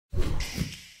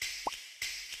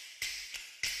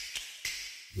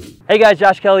Hey guys,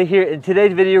 Josh Kelly here. In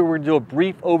today's video, we're going to do a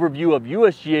brief overview of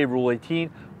USGA Rule 18,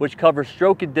 which covers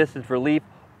stroke and distance relief,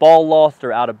 ball lost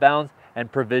or out of bounds,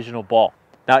 and provisional ball.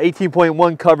 Now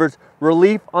 18.1 covers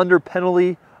relief under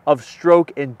penalty of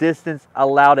stroke and distance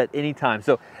allowed at any time.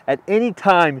 So at any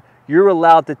time, you're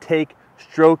allowed to take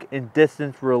stroke and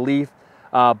distance relief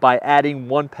by adding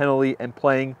one penalty and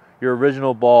playing your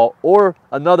original ball or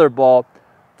another ball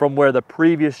from where the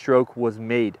previous stroke was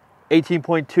made.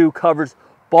 18.2 covers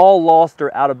ball lost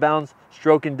or out of bounds,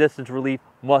 stroke and distance relief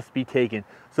must be taken.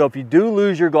 So if you do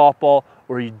lose your golf ball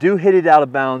or you do hit it out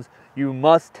of bounds, you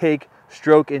must take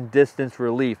stroke and distance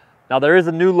relief. Now there is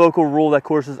a new local rule that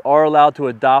courses are allowed to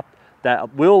adopt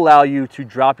that will allow you to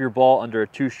drop your ball under a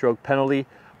 2-stroke penalty.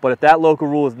 But if that local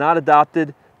rule is not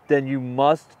adopted, then you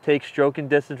must take stroke and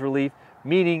distance relief,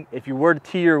 meaning if you were to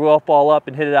tee your golf ball up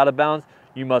and hit it out of bounds,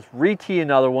 you must re-tee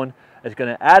another one. It's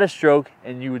going to add a stroke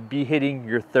and you would be hitting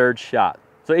your third shot.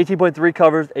 So 18.3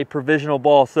 covers a provisional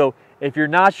ball. So if you're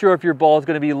not sure if your ball is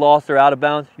going to be lost or out of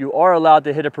bounds, you are allowed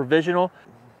to hit a provisional.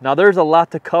 Now there's a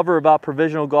lot to cover about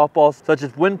provisional golf balls, such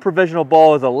as when provisional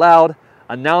ball is allowed,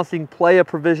 announcing play a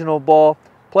provisional ball,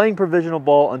 playing provisional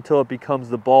ball until it becomes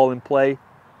the ball in play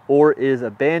or is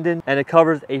abandoned, and it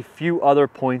covers a few other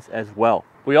points as well.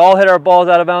 We all hit our balls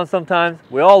out of bounds sometimes,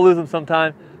 we all lose them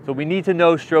sometimes, so we need to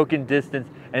know stroke and distance,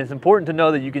 and it's important to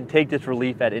know that you can take this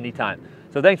relief at any time.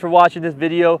 So thanks for watching this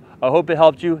video. I hope it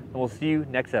helped you, and we'll see you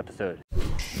next episode.